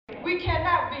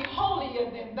not be holier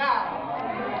than thou.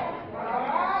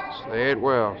 Say it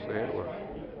well, say it well.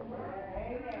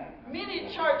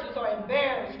 Many churches are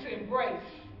embarrassed to embrace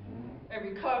a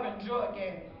recovering drug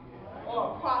addict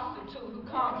or a prostitute who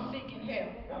comes seeking help.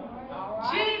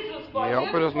 Jesus, for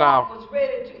his part, was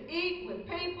ready to eat with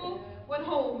people with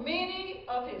whom many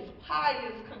of his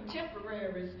pious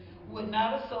contemporaries would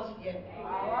not associate.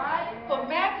 For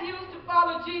Matthew to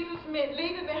follow Jesus meant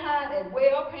leaving behind a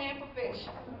well-paying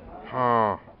profession.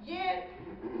 Yet,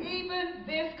 even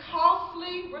this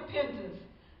costly repentance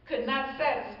could not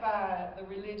satisfy the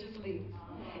religious leaders.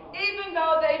 Even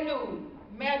though they knew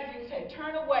Matthew had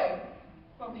turned away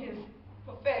from his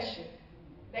profession,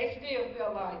 they still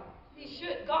felt like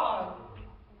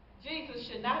Jesus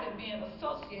should not have been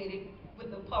associated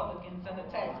with the publicans and the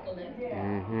tax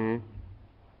collectors.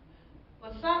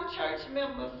 But some church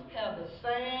members have the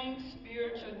same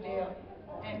spiritual depth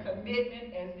and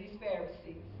commitment as these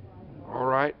Pharisees. All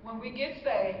right. When we get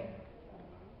saved,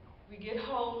 we get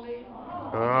holy,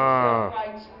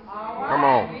 self-righteous. Come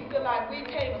on. We feel like we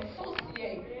can't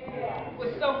associate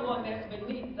with someone that's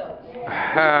beneath us.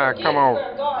 Come on.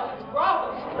 Where God has brought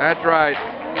us from. That's right.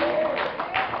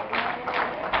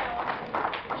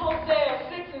 Hosea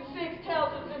 6:6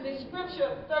 tells us in the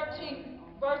scripture, 13th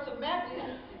verse of Matthew,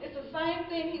 it's the same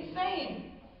thing he's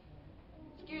saying.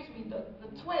 Excuse me, the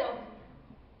 12th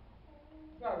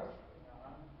verse.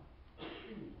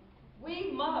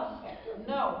 We must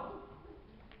know.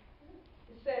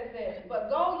 It says that, but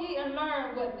go ye and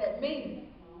learn what that means.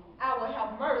 I will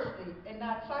have mercy and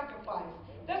not sacrifice.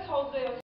 That's Hosea